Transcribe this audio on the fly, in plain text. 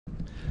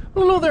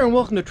Hello there and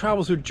welcome to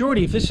Travels with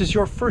Geordie. If this is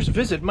your first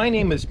visit, my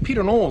name is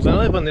Peter Knowles and I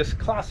live on this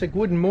classic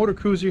wooden motor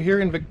cruiser here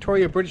in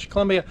Victoria, British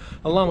Columbia,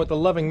 along with the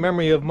loving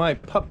memory of my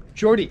pup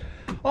Geordie.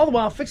 All the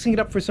while fixing it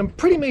up for some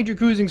pretty major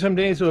cruising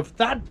someday, so if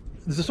that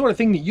is the sort of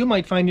thing that you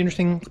might find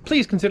interesting,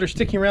 please consider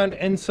sticking around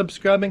and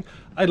subscribing.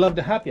 I'd love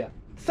to have you.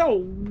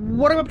 So,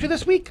 what am I up to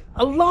this week?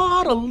 A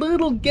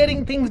little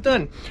getting things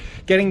done.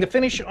 Getting the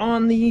finish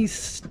on the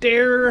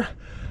stair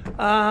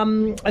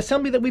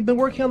assembly that we've been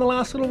working on the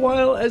last little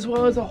while, as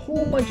well as a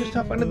whole bunch of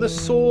stuff under the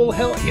sole.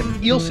 Hell,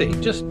 you'll see.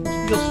 You'll see.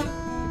 Well,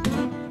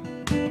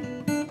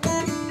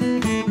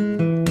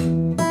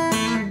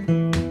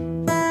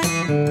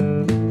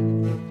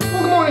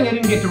 good morning. I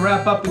didn't get to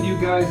wrap up with you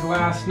guys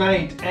last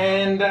night,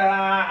 and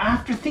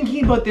after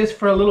thinking about this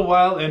for a little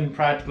while and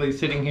practically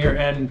sitting here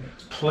and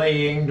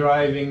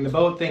driving the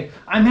boat thing,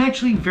 I'm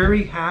actually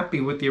very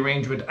happy with the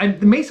arrangement.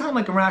 It may sound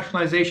like a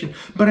rationalization,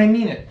 but I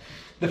mean it.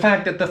 The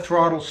fact that the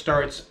throttle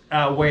starts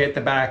way at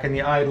the back and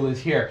the idle is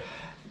here.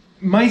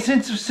 My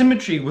sense of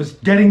symmetry was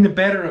getting the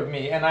better of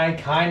me, and I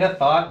kind of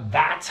thought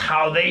that's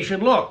how they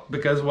should look,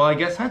 because, well, I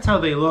guess that's how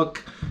they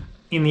look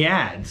in the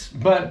ads.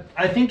 But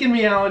I think in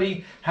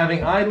reality,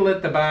 having idle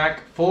at the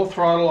back, full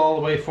throttle all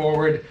the way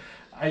forward,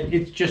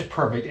 it's just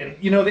perfect. And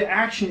you know, the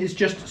action is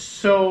just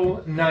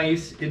so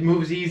nice. It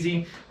moves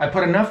easy. I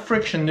put enough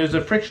friction. There's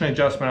a friction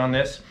adjustment on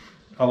this,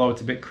 although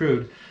it's a bit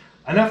crude.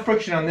 Enough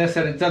friction on this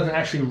that it doesn't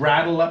actually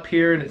rattle up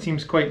here, and it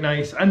seems quite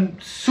nice.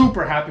 I'm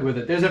super happy with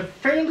it. There's a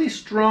fairly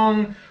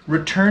strong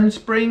return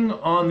spring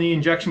on the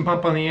injection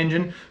pump on the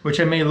engine, which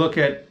I may look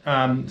at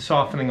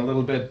softening a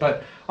little bit,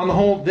 but on the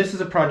whole, this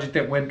is a project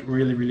that went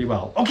really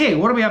well. Okay,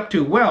 what are we up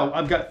to? Well,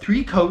 I've got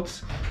 3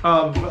 coats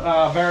of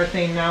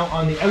Varathane now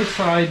on the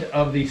outside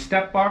of the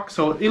step box,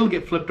 so it'll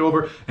get flipped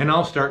over and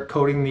I'll start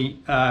coating the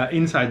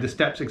inside the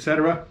steps,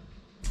 etc.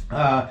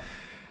 Of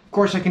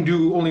course, I can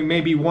do only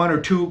maybe 1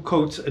 or 2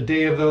 coats a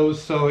day of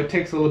those, so it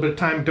takes a little bit of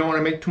time. Don't want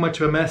to make too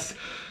much of a mess.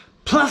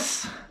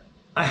 Plus,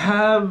 I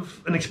have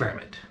an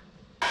experiment.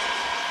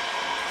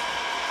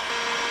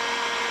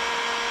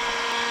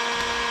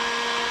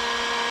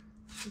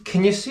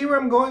 Can you see where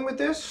I'm going with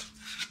this?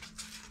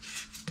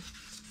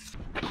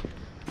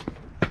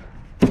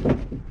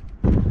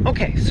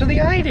 Okay, so the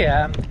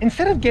idea,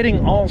 instead of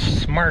getting all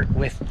smart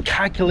with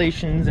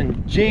calculations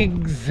and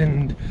jigs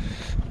and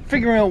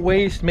figuring out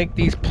ways to make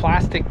these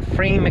plastic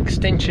frame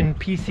extension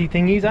PC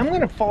thingies, I'm going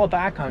to fall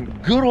back on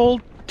good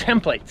old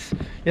templates.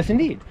 Yes,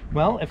 indeed.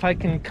 Well, if I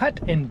can cut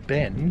and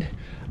bend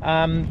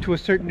to a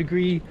certain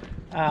degree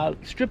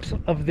strips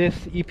of this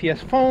EPS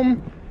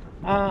foam,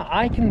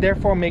 I can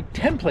therefore make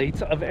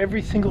templates of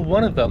every single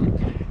one of them,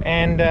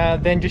 and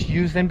then just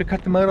use them to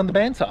cut them out on the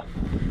bandsaw.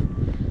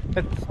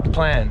 That's the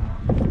plan.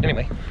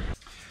 Anyway.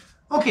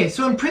 Okay,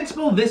 so in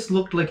principle this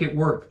looked like it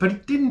worked, but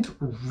it didn't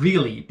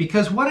really,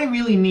 because what I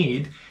really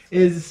need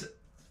is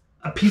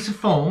a piece of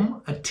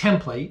foam, a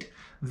template,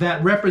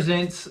 that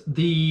represents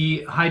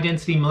the high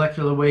density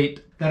molecular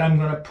weight that I'm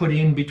going to put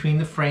in between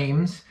the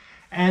frames,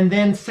 and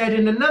then set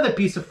in another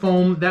piece of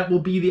foam that will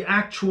be the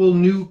actual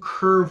new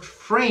curved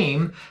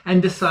frame,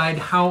 and decide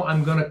how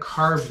I'm going to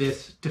carve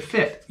this to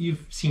fit.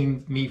 You've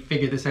seen me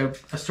figure this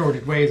out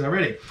assorted ways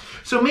already.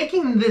 So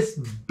making this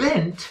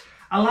bent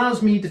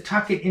allows me to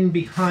tuck it in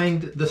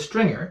behind the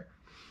stringer,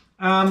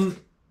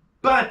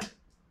 but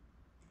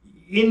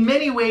in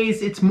many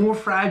ways it's more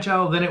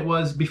fragile than it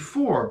was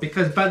before,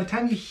 because by the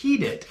time you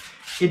heat it,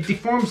 it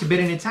deforms a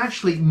bit and it's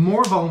actually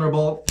more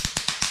vulnerable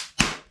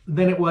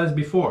than it was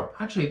before.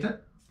 Actually,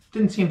 that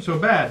didn't seem so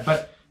bad,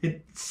 but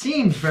it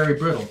seems very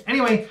brittle.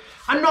 Anyway,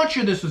 I'm not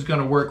sure this is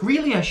going to work.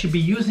 Really, I should be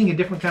using a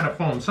different kind of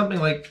foam,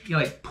 something like, you know,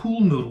 like pool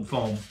noodle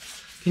foam.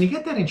 Can you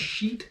get that in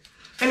sheet?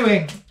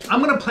 Anyway,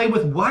 I'm going to play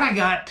with what I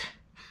got.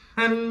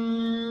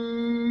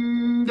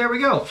 And there we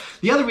go.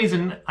 The other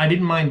reason I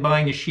didn't mind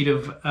buying a sheet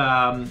of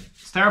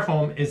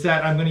styrofoam is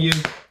that I'm going to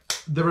use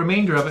the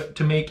remainder of it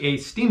to make a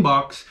steam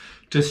box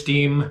to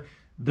steam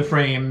the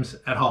frames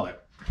at Holler.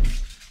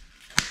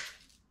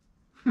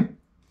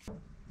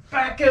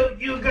 Back out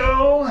you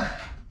go.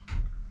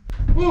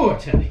 Ooh, I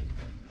tell you.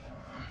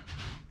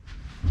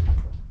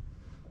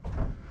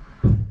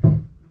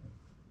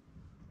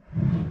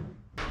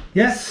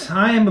 Yes,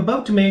 I am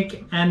about to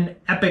make an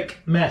epic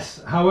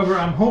mess. However,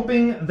 I'm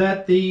hoping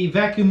that the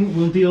vacuum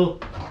will deal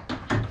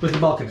with the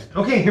bulk of it.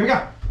 Okay, here we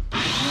go.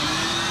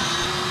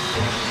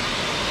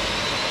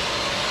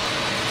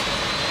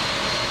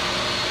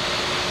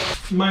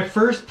 My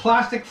first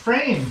plastic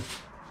frame.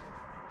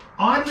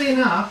 Oddly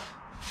enough,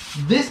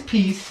 this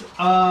piece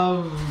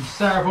of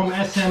styrofoam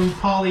SM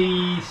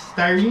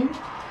polystyrene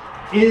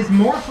is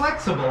more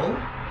flexible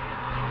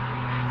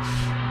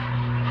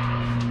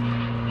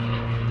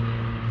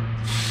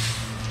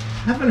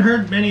haven't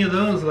heard many of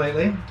those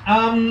lately.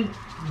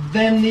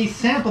 Than the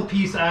sample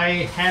piece I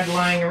had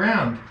lying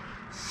around.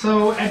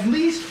 So at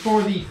least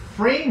for the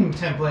frame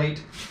template,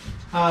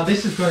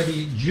 this is going to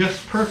be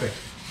just perfect.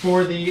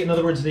 For the, in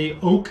other words, the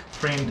oak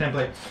frame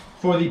template.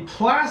 For the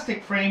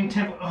plastic frame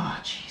template, oh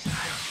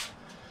jeez,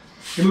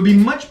 It would be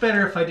much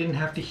better if I didn't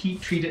have to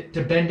heat treat it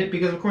to bend it,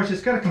 because of course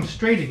it's got to come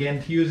straight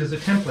again to use as a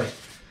template.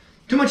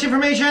 Too much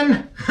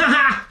information?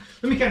 Haha!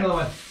 Let me count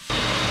another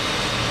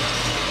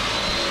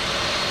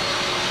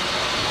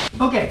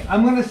one. Okay,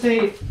 I'm going to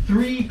say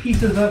 3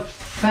 pieces of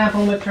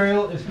sample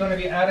material is going to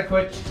be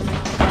adequate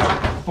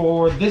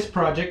for this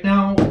project.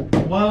 Now,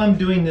 while I'm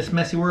doing this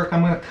messy work,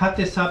 I'm going to cut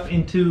this up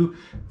into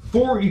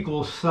 4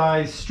 equal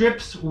size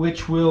strips,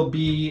 which will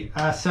be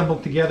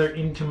assembled together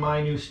into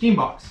my new steam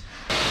box.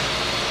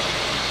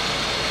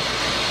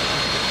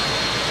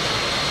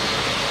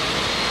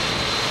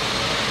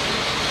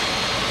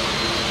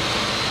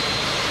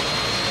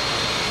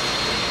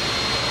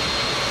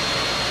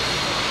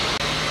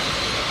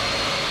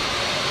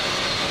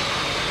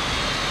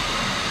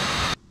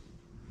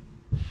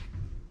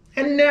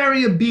 And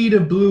nary a bead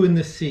of blue in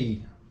the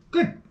sea.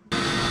 Good.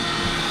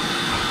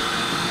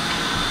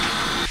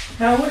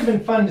 Now, it would have been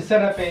fun to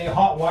set up a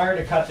hot wire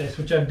to cut this,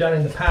 which I've done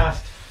in the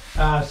past.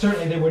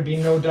 Certainly there would be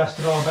no dust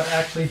at all, but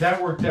actually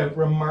that worked out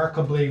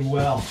remarkably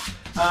well.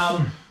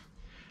 I'm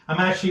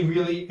actually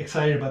really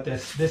excited about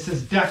this. This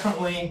is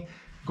definitely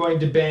going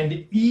to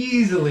bend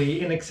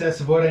easily in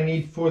excess of what I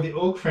need for the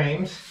oak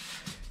frames.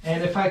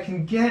 And if I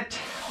can get,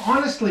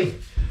 honestly,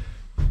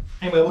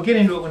 anyway, we'll get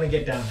into it when I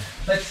get down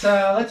there.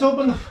 Let's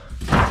open the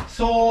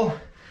sole,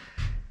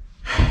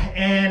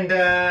 and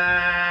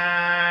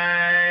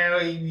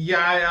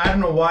yeah, I don't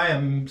know why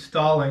I'm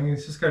stalling.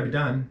 It's just got to be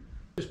done.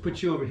 Just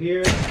put you over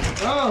here.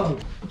 Oh,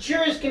 it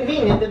sure is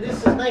convenient that this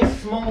is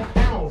nice small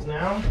panels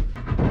now.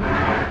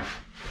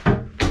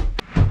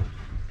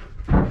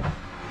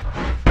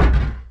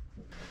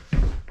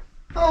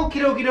 Okie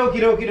dokie dokie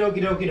dokie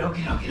dokie dokie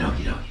dokie dokie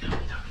dokie dokie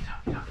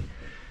dokie dokie.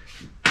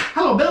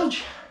 Hello,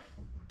 Bilge.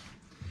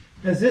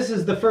 As this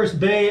is the first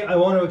bay I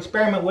want to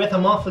experiment with,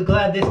 I'm awfully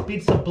glad this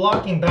piece of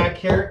blocking back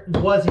here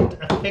wasn't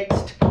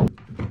affixed.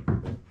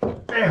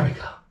 There we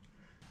go.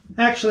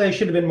 Actually, I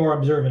should have been more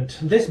observant.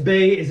 This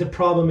bay is a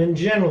problem in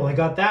general. I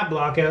got that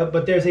block out,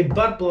 but there's a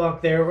butt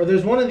block there, or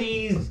there's one of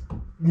these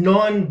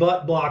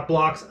non-butt block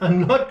blocks.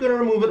 I'm not going to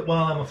remove it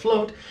while I'm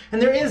afloat,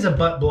 and there is a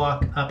butt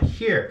block up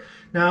here.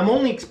 Now, I'm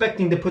only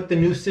expecting to put the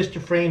new sister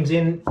frames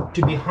in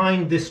to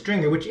behind this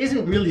stringer, which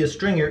isn't really a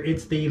stringer,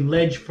 it's the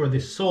ledge for the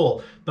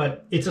sole,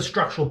 but it's a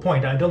structural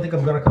point. I don't think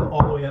I'm going to come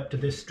all the way up to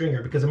this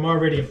stringer because I'm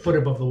already a foot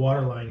above the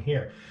water line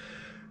here.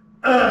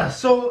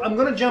 So I'm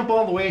going to jump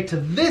all the way to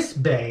this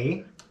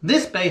bay.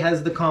 This bay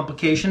has the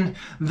complication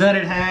that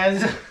it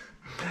has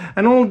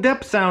an old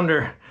depth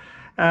sounder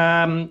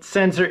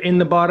sensor in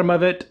the bottom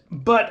of it,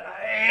 but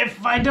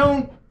if I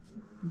don't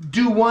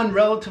do one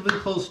relatively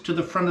close to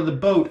the front of the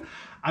boat,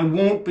 I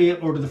won't be,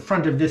 or to the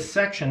front of this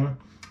section,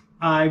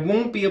 I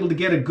won't be able to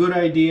get a good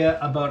idea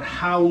about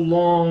how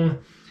long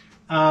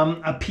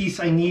a piece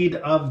I need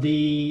of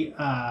the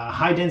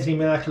high density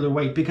molecular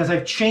weight, because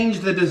I've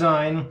changed the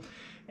design,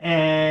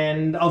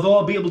 and although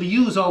I'll be able to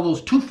use all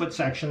those 2-foot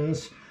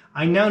sections,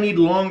 I now need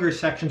longer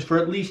sections for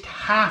at least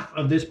half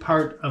of this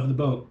part of the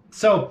boat.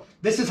 So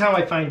this is how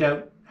I find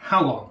out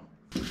how long.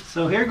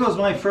 So here goes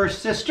my first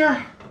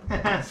sister,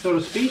 so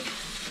to speak,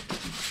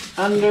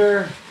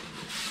 under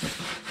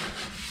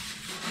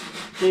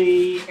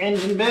the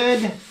engine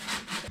bed.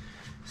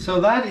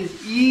 So that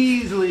is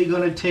easily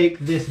going to take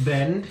this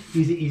bend.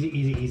 Easy, easy,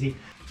 easy, easy.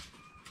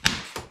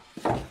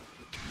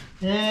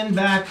 And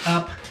back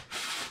up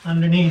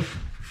underneath.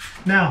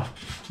 Now,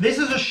 this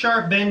is a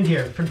sharp bend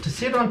here. To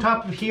sit on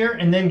top of here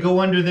and then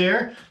go under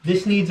there,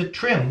 this needs a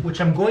trim,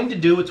 which I'm going to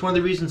do. It's one of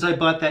the reasons I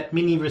bought that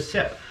mini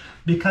recip,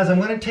 because I'm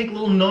going to take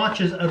little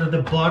notches out of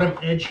the bottom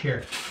edge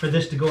here for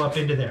this to go up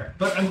into there.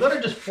 But I'm going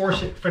to just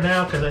force it for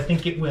now because I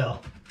think it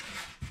will.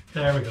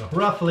 There we go,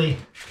 roughly.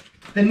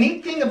 The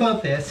neat thing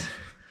about this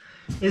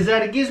is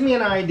that it gives me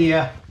an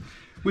idea,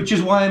 which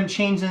is why I'm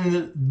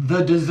changing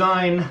the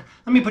design.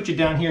 Let me put you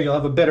down here, you'll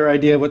have a better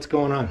idea of what's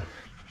going on.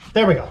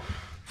 There we go.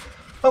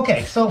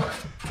 Okay, so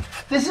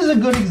this is a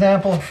good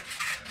example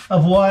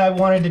of why I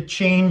wanted to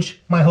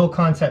change my whole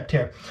concept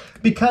here.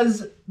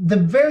 Because the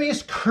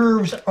various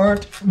curves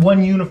aren't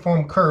one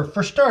uniform curve.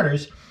 For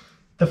starters,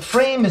 the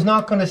frame is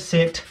not going to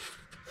sit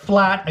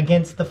flat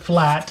against the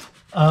flat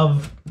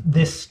of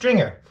this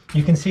stringer.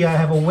 You can see I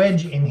have a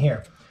wedge in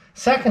here.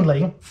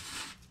 Secondly,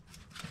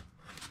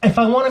 if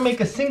I want to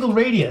make a single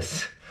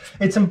radius,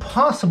 it's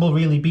impossible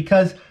really,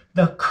 because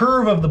the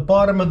curve of the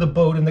bottom of the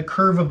boat and the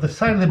curve of the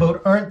side of the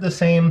boat aren't the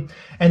same,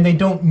 and they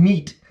don't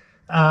meet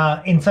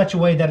in such a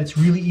way that it's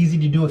really easy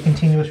to do a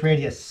continuous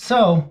radius.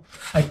 So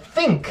I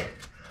think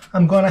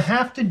I'm going to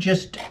have to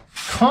just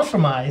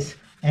compromise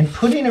and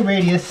put in a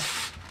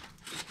radius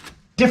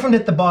different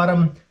at the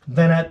bottom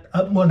than at,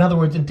 well, in other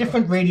words, a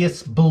different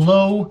radius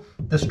below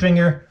the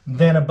stringer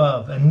than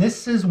above. And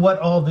this is what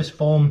all this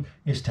foam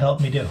is to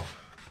help me do.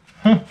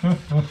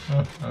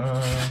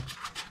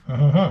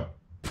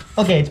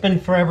 Okay, it's been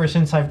forever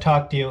since I've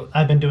talked to you.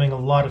 I've been doing a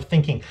lot of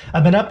thinking.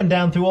 I've been up and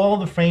down through all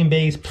the frame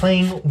bays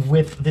playing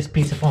with this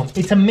piece of foam.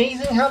 It's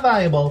amazing how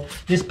valuable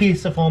this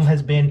piece of foam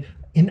has been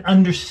in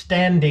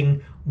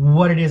understanding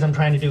what it is I'm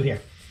trying to do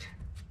here.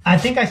 I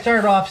think I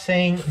started off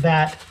saying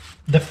that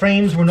the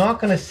frames were not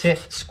going to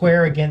sit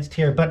square against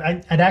here, but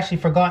I'd actually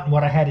forgotten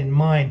what I had in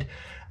mind.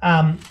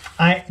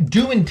 I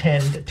do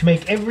intend to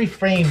make every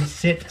frame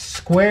sit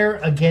square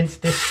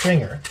against this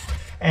stringer.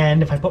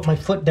 And if I put my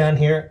foot down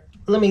here,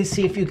 let me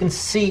see if you can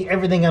see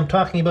everything I'm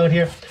talking about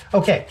here.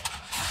 Okay,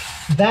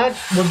 that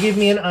will give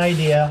me an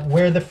idea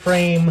where the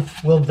frame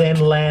will then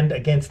land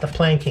against the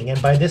planking.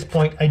 And by this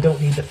point, I don't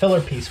need the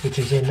filler piece, which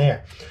is in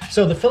there.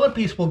 So the filler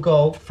piece will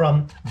go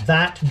from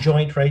that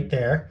joint right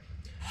there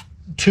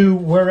to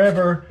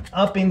wherever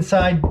up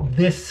inside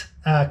this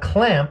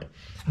clamp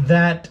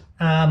that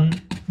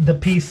the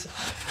piece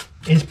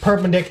is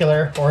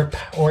perpendicular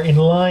or in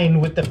line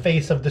with the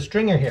face of the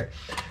stringer here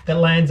that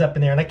lands up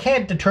in there. And I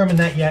can't determine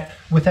that yet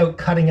without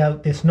cutting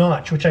out this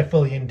notch, which I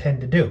fully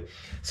intend to do.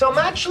 So I'm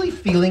actually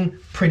feeling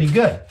pretty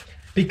good,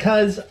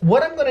 because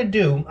what I'm going to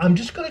do, I'm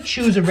just going to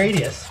choose a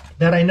radius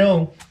that I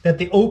know that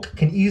the oak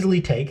can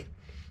easily take,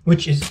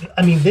 which is,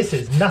 I mean, this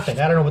is nothing.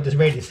 I don't know what this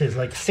radius is,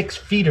 like 6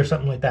 feet or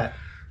something like that.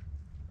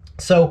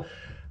 So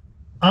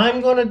I'm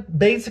going to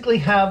basically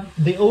have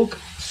the oak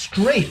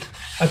straight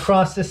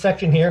across this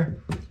section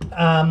here,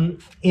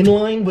 in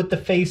line with the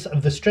face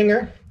of the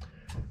stringer.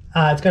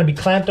 It's going to be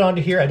clamped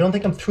onto here. I don't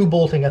think I'm through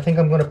bolting. I think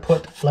I'm going to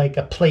put like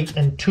a plate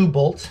and 2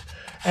 bolts.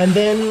 And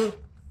then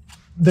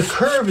the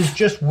curve is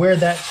just where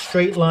that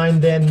straight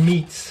line then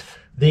meets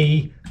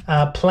the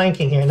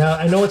planking here. Now,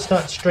 I know it's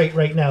not straight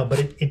right now, but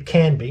it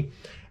can be.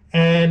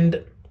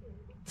 And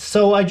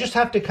so I just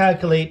have to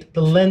calculate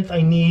the length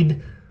I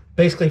need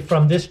basically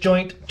from this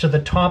joint to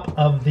the top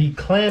of the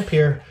clamp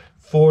here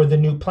for the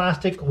new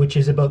plastic, which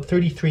is about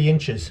 33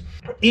 inches.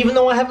 Even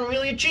though I haven't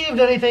really achieved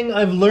anything,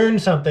 I've learned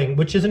something,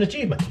 which is an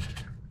achievement.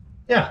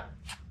 Yeah,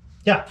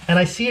 and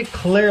I see it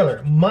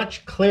clearer,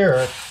 much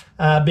clearer,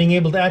 being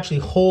able to actually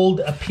hold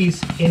a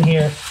piece in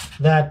here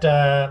that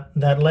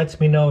that lets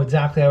me know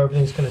exactly how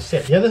everything's going to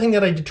sit. The other thing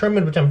that I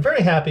determined, which I'm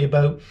very happy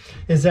about,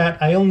 is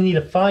that I only need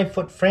a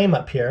 5-foot frame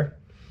up here,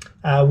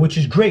 which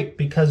is great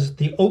because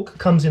the oak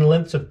comes in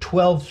lengths of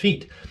 12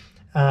 feet.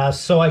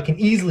 So I can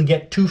easily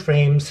get 2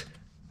 frames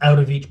out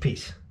of each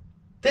piece.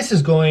 This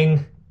is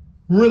going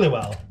really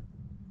well,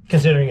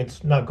 considering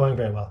it's not going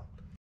very well.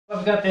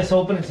 I've got this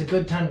open. It's a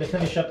good time to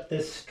finish up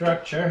this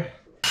structure.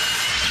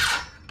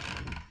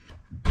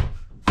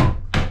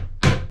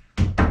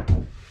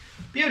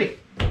 Beauty.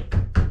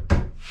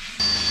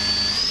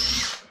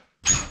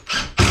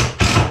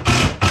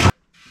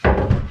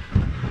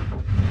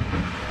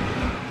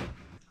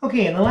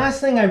 Okay, and the last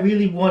thing I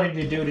really wanted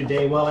to do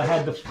today while I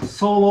had the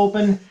sole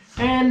open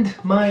and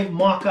my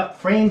mock-up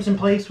frames in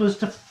place was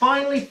to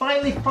finally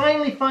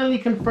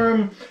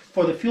confirm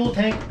for the fuel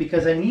tank,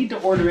 because I need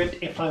to order it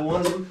if I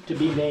want them to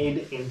be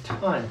made in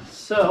time.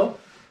 So,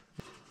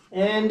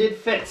 and it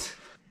fits.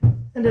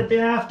 And at the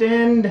aft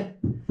end,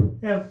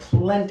 I have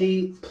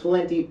plenty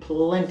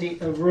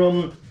of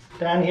room.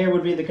 Down here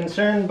would be the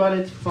concern, but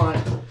it's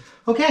fine.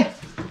 Okay,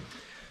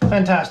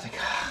 fantastic.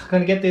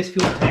 Gonna get these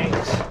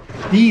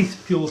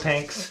fuel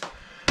tanks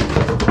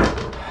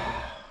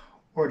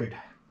ordered.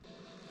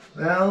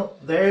 Well,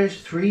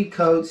 there's 3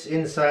 coats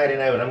inside and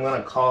out. I'm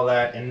going to call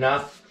that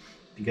enough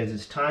because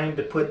it's time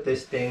to put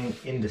this thing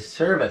into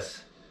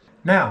service.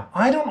 Now,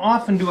 I don't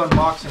often do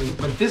unboxing,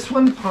 but this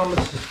one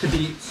promises to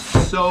be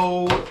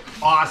so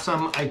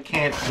awesome I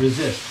can't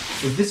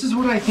resist. If this is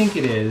what I think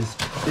it is,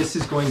 this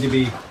is going to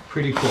be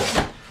pretty cool.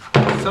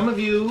 Some of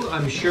you,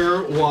 I'm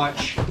sure,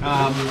 watch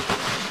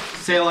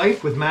Sail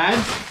Life with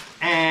Mads.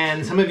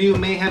 And some of you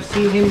may have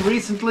seen him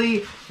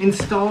recently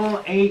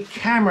install a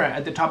camera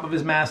at the top of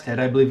his masthead.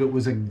 I believe it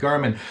was a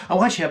Garmin. I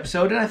watched the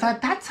episode and I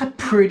thought, that's a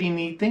pretty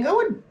neat thing. I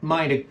wouldn't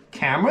mind a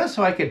camera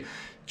so I could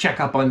check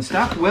up on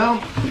stuff. Well,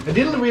 I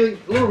did a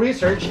little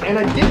research and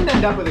I didn't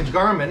end up with a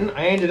Garmin.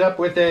 I ended up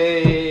with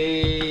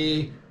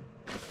a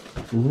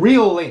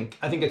Real Link,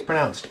 I think it's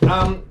pronounced.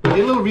 I did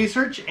a little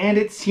research and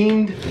it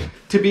seemed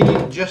to be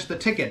just the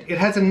ticket. It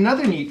has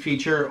another neat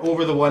feature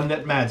over the one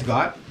that Mads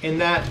got, in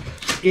that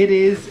it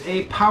is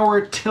a power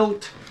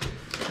tilt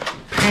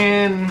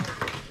pan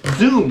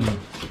zoom,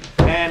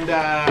 and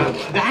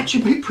that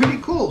should be pretty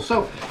cool.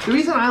 So the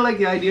reason I like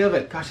the idea of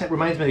it, gosh, that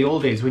reminds me of the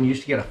old days when you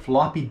used to get a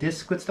floppy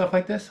disk with stuff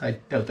like this. I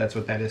doubt that's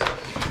what that is.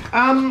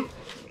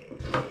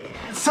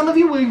 Some of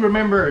you will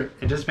remember,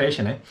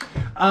 anticipation, eh?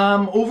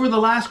 Over the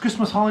last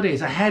Christmas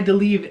holidays, I had to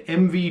leave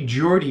MV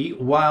Geordie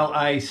while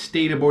I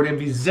stayed aboard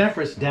MV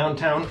Zephyrus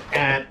downtown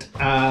at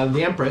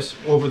the Empress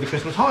over the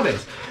Christmas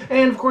holidays.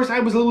 And of course, I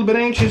was a little bit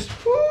anxious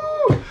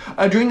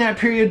during that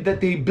period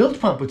that the bilge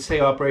pump would stay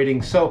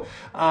operating. So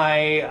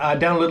I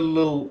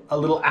downloaded a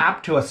little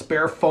app to a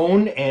spare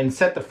phone and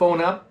set the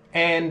phone up.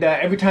 And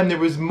every time there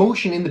was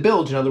motion in the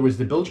bilge, in other words,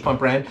 the bilge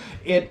pump ran,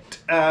 it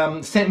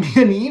sent me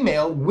an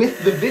email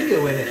with the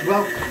video in it.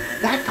 Well,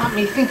 that got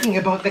me thinking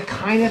about the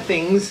kind of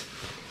things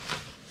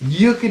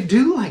you could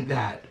do like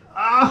that.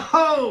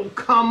 Oh,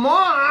 come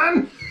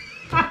on!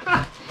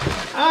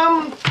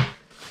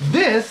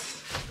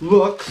 This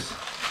looks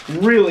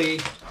really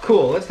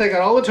cool. Let's take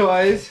out all the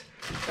toys,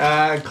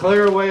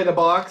 clear away the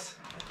box.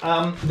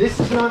 This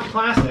is not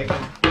plastic.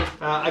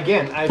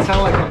 Again, I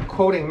sound like I'm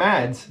quoting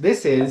Mads.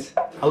 This is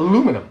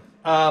aluminum.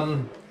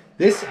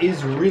 This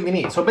is really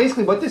neat. So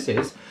basically what this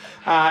is,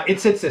 it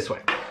sits this way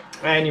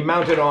and you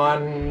mount it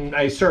on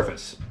a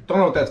surface. Don't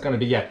know what that's going to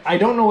be yet. I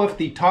don't know if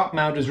the top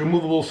mount is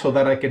removable so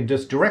that I can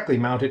just directly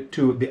mount it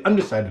to the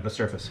underside of the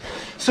surface.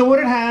 So what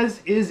it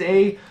has is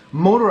a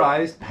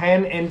motorized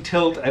pan and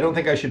tilt. I don't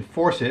think I should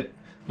force it.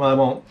 Well, I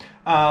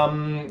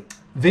won't.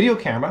 Video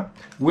camera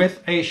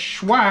with a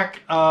schwack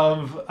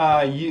of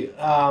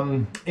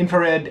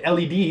infrared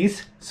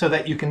LEDs so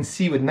that you can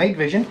see with night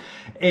vision,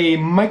 a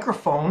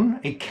microphone,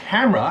 a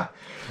camera,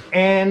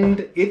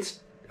 and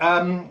it's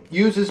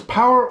uses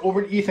power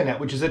over Ethernet,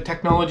 which is a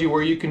technology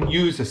where you can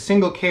use a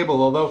single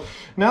cable, although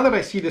now that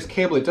I see this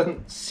cable it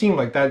doesn't seem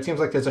like that. It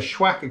seems like there's a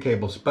schwack of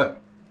cables, but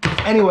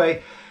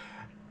anyway,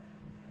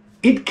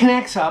 it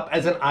connects up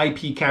as an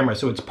IP camera,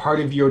 so it's part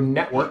of your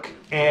network,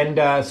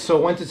 and so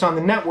once it's on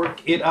the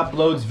network it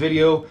uploads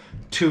video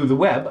to the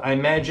web, I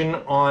imagine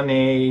on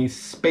a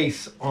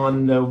space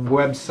on the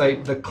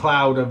website, the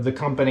cloud of the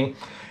company,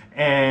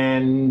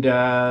 and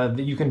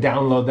you can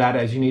download that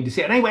as you need to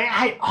see it. Anyway,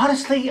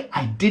 honestly,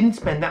 I didn't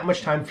spend that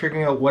much time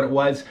figuring out what it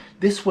was.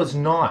 This was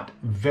not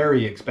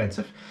very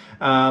expensive.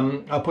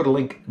 I'll put a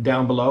link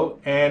down below,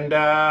 and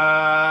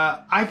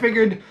I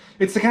figured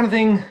it's the kind of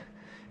thing,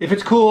 if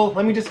it's cool,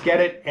 let me just get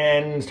it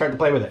and start to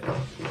play with it.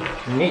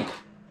 Neat.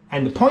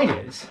 And the point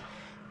is,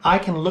 I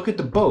can look at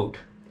the boat,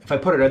 if I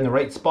put it in the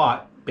right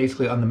spot,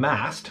 basically on the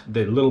mast,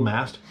 the little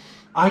mast,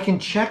 I can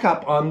check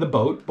up on the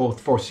boat,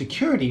 both for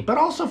security, but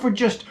also for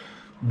just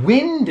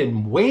wind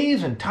and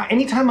waves and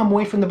anytime I'm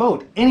away from the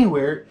boat,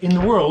 anywhere in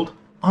the world,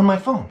 on my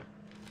phone.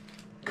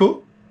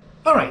 Cool?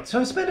 All right, so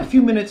I spent a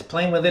few minutes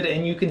playing with it,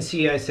 and you can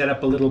see I set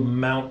up a little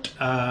mount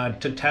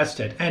to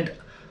test it. And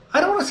I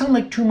don't want to sound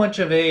like too much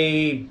of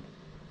a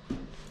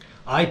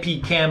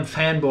IP cam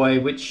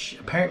fanboy, which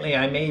apparently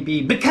I may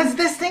be, because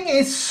this thing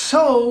is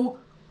so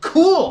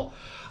cool.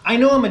 I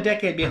know I'm a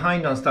decade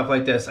behind on stuff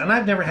like this, and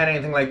I've never had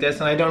anything like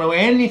this, and I don't know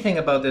anything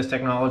about this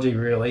technology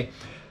really,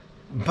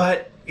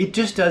 but it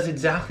just does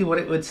exactly what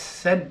it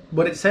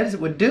says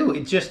it would do.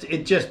 It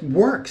just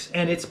works,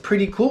 and it's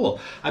pretty cool.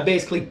 I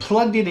basically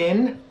plugged it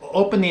in,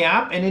 opened the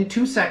app, and in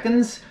 2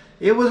 seconds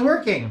it was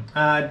working.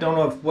 I don't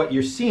know if what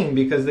you're seeing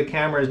because the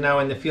camera is now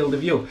in the field of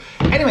view.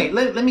 Anyway,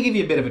 let me give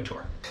you a bit of a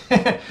tour.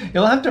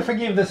 You'll have to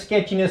forgive the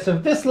sketchiness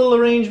of this little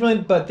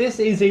arrangement, but this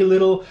is a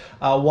little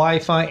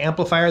Wi-Fi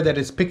amplifier that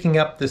is picking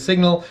up the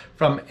signal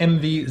from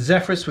MV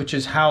Zephyrus, which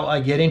is how I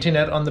get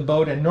internet on the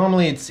boat, and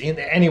normally it's in,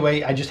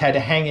 anyway, I just had to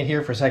hang it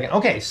here for a second.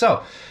 Okay,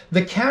 so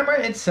the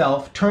camera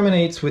itself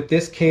terminates with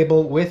this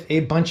cable with a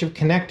bunch of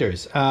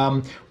connectors,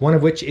 one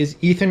of which is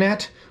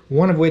Ethernet,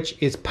 one of which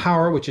is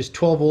power, which is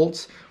 12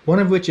 volts, one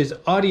of which is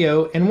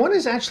audio, and one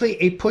is actually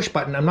a push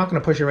button. I'm not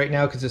going to push it right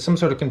now because it's some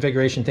sort of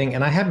configuration thing,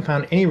 and I haven't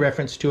found any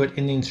reference to it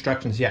in the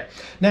instructions yet.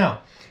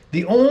 Now,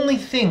 the only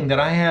thing that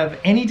I have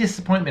any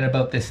disappointment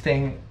about this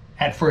thing,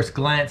 at first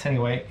glance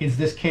anyway, is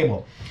this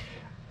cable.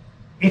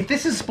 If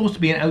this is supposed to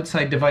be an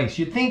outside device,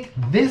 you'd think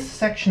this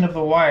section of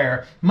the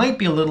wire might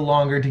be a little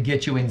longer to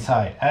get you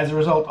inside. As a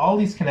result, all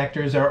these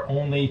connectors are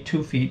only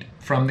 2 feet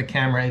from the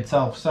camera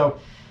itself. So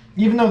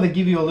even though they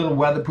give you a little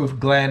weatherproof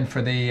gland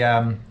for the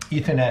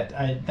Ethernet,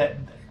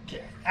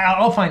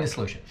 I'll find a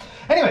solution.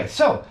 Anyway,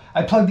 so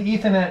I plugged the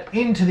Ethernet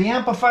into the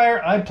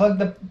amplifier, I plugged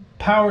the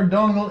power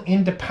dongle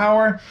into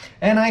power,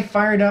 and I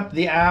fired up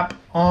the app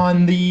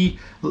on the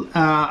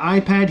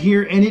iPad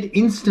here, and it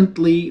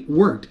instantly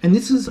worked. And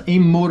this is a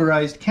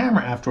motorized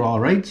camera after all,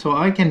 right? So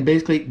I can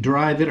basically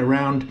drive it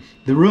around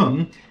the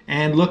room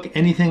and look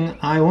anything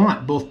I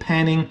want, both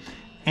panning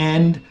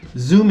and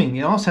zooming.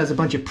 It also has a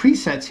bunch of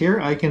presets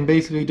here. I can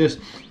basically just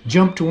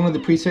jump to one of the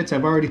presets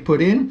I've already put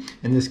in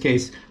this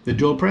case, the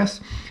drill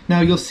press.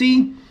 Now you'll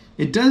see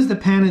it does the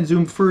pan and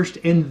zoom first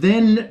and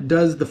then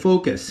does the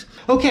focus.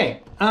 Okay,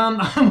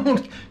 I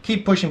won't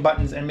keep pushing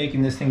buttons and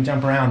making this thing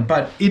jump around,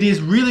 but it is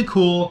really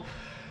cool.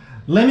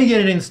 Let me get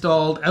it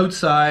installed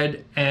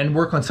outside and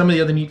work on some of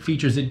the other neat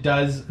features it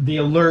does. The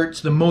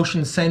alerts, the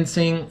motion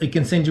sensing, it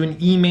can send you an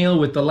email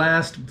with the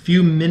last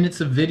few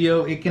minutes of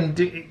video. It can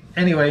do,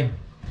 anyway,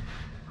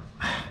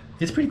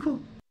 it's pretty cool.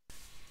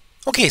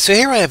 Okay, so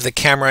here I have the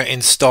camera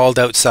installed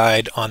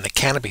outside on the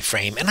canopy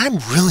frame, and I'm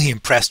really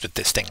impressed with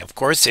this thing. Of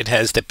course, it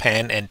has the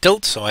pan and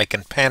tilt, so I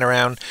can pan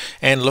around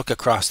and look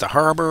across the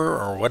harbor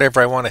or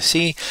whatever I want to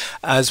see.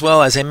 As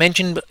well, as I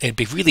mentioned, it'd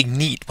be really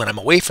neat when I'm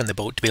away from the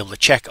boat to be able to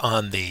check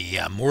on the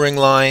mooring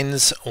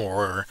lines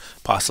or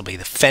possibly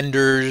the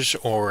fenders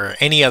or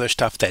any other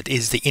stuff that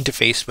is the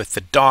interface with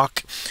the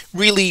dock.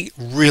 Really,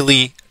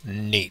 really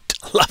neat.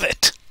 Love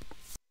it.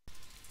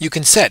 You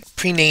can set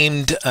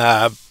pre-named,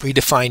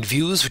 predefined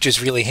views, which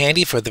is really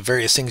handy for the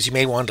various things you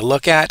may want to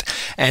look at.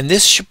 And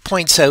this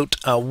points out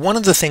one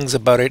of the things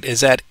about it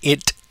is that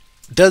it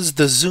does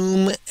the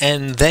zoom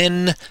and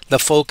then the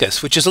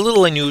focus, which is a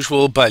little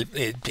unusual, but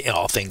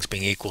all things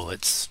being equal,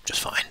 it's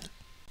just fine.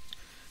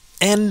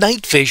 And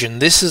night vision.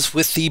 This is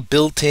with the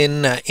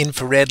built-in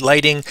infrared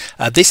lighting.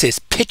 This is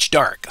pitch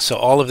dark, so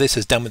all of this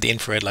is done with the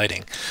infrared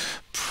lighting.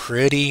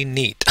 Pretty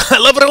neat. I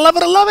love it, I love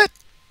it, I love it!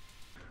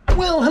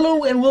 Well,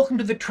 hello and welcome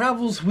to the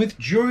Travels with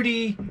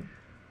Geordie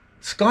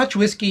Scotch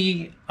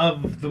Whiskey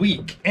of the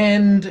Week.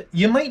 And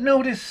you might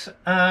notice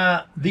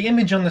the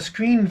image on the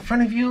screen in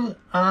front of you,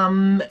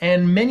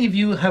 and many of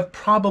you have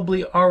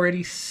probably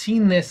already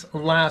seen this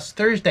last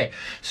Thursday.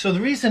 So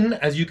the reason,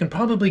 as you can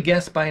probably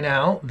guess by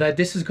now, that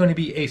this is going to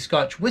be a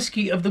Scotch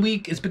Whiskey of the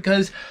Week is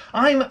because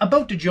I'm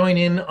about to join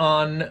in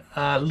on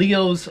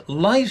Leo's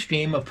live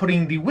stream of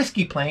putting the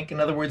whiskey plank, in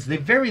other words, the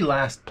very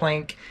last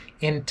plank,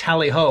 in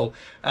Tally-Ho,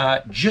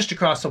 just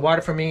across the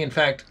water from me. In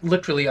fact,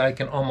 literally, I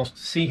can almost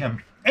see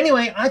him.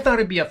 Anyway, I thought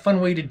it'd be a fun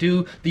way to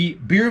do the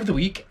beer of the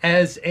week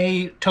as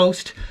a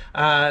toast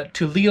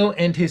to Leo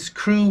and his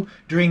crew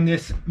during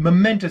this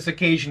momentous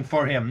occasion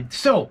for him.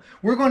 So,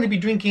 we're going to be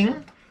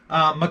drinking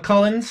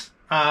Macallan's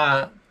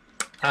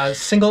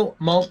single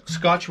malt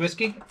Scotch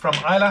whiskey from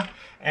Islay,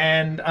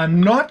 and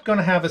I'm not going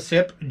to have a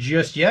sip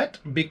just yet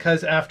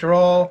because, after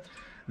all,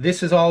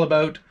 this is all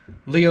about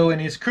Leo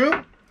and his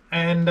crew,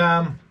 and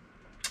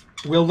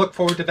we'll look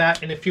forward to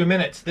that in a few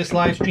minutes. This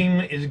live stream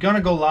is going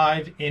to go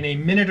live in a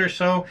minute or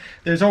so.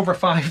 There's over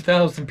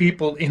 5,000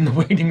 people in the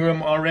waiting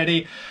room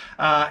already.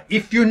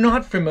 If you're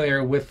not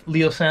familiar with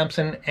Leo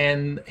Sampson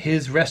and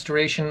his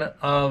restoration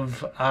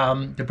of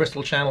the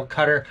Bristol Channel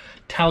cutter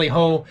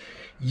Tally-Ho,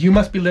 you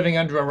must be living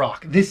under a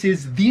rock. This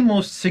is the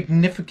most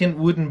significant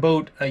wooden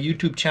boat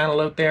YouTube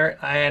channel out there,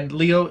 and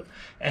Leo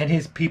and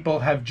his people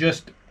have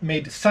just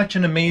made such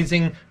an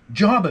amazing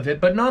job of it.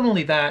 But not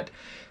only that,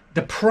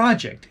 the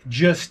project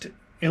just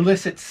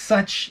elicits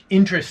such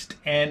interest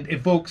and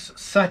evokes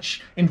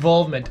such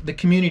involvement. The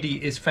community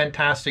is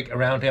fantastic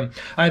around him.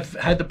 I've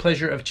had the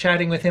pleasure of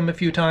chatting with him a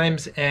few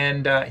times,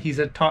 and he's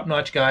a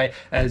top-notch guy,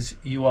 as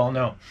you all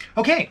know.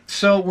 Okay,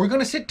 so we're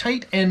going to sit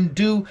tight and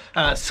do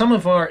some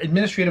of our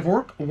administrative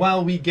work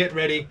while we get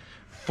ready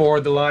for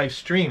the live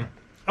stream.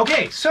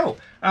 Okay, so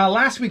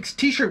last week's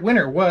t-shirt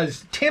winner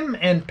was Tim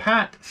and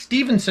Pat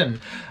Stevenson.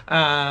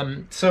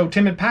 So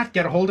Tim and Pat,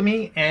 get a hold of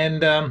me,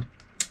 and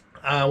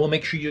we'll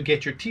make sure you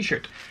get your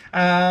t-shirt.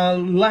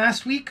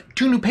 Last week,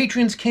 2 new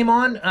patrons came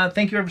on.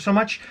 Thank you ever so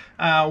much.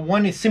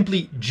 One is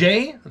simply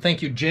Jay.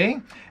 Thank you, Jay.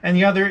 And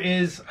the other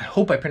is, I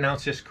hope I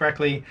pronounced this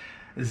correctly,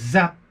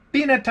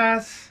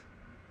 Zapinatas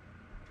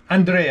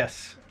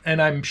Andreas. And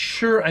I'm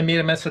sure I made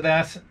a mess of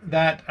that,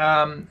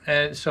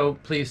 and so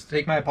please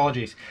take my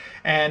apologies.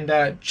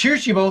 And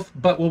cheers to you both,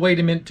 but we'll wait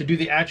a minute to do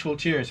the actual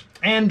cheers.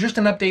 And just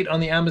an update on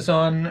the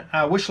Amazon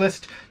wish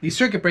list. The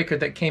circuit breaker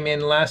that came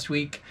in last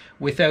week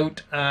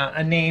without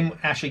a name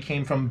actually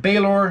came from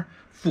Baylor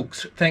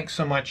Fuchs. Thanks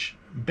so much,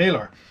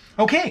 Baylor.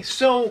 Okay,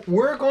 so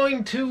we're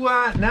going to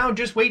now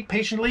just wait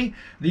patiently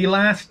the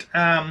last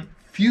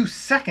few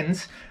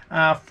seconds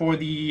for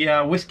the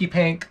Whiskey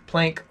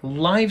Plank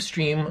live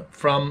stream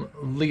from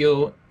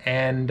Leo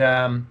and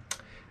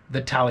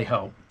the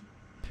Tally-Ho.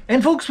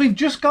 And folks, we've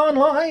just gone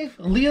live.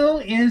 Leo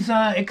is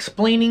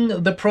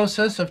explaining the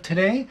process of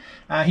today.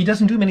 He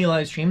doesn't do many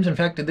live streams. In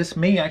fact, this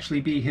may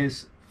actually be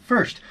his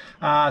first.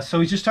 So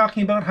he's just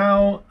talking about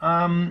how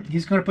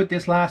he's going to put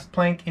this last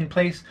plank in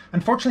place.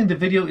 Unfortunately, the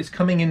video is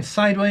coming in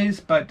sideways,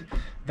 but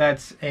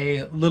that's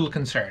a little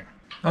concern.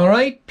 All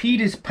right,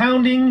 Pete is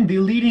pounding the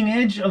leading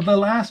edge of the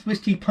last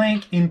whiskey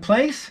plank in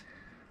place.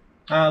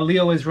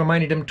 Leo has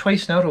reminded him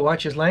twice now to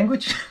watch his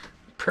language.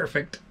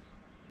 Perfect.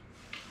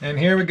 And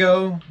here we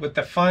go with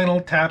the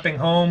final tapping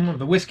home of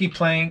the whiskey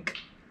plank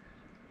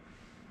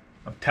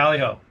of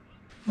Tally-Ho.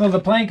 Well, the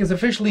plank is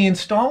officially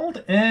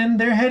installed, and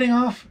they're heading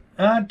off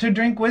to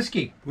drink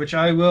whiskey, which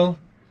I will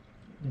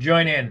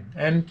join in.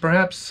 And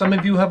perhaps some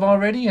of you have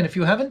already, and if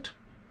you haven't,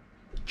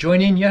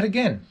 join in yet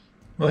again.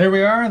 Well, here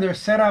we are. They're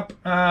set up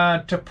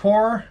to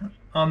pour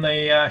on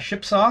the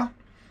ship saw,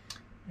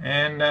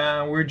 and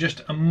we're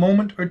just a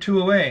moment or two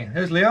away.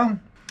 There's Leo.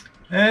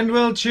 And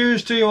well,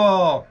 cheers to you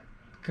all.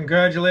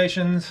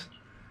 Congratulations.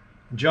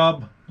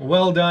 Job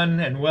well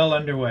done and well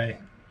underway.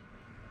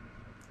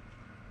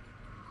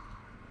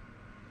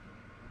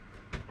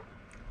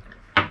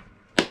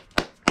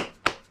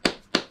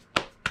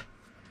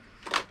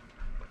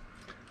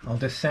 I'll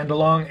just send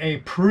along a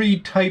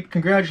pre-typed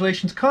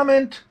congratulations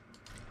comment.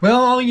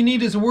 Well, all you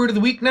need is a word of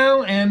the week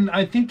now, and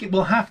I think it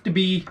will have to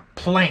be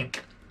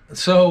plank.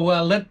 So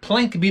let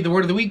plank be the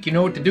word of the week. You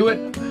know what to do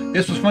it.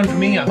 This was fun for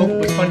me. I hope it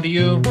was fun to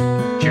you.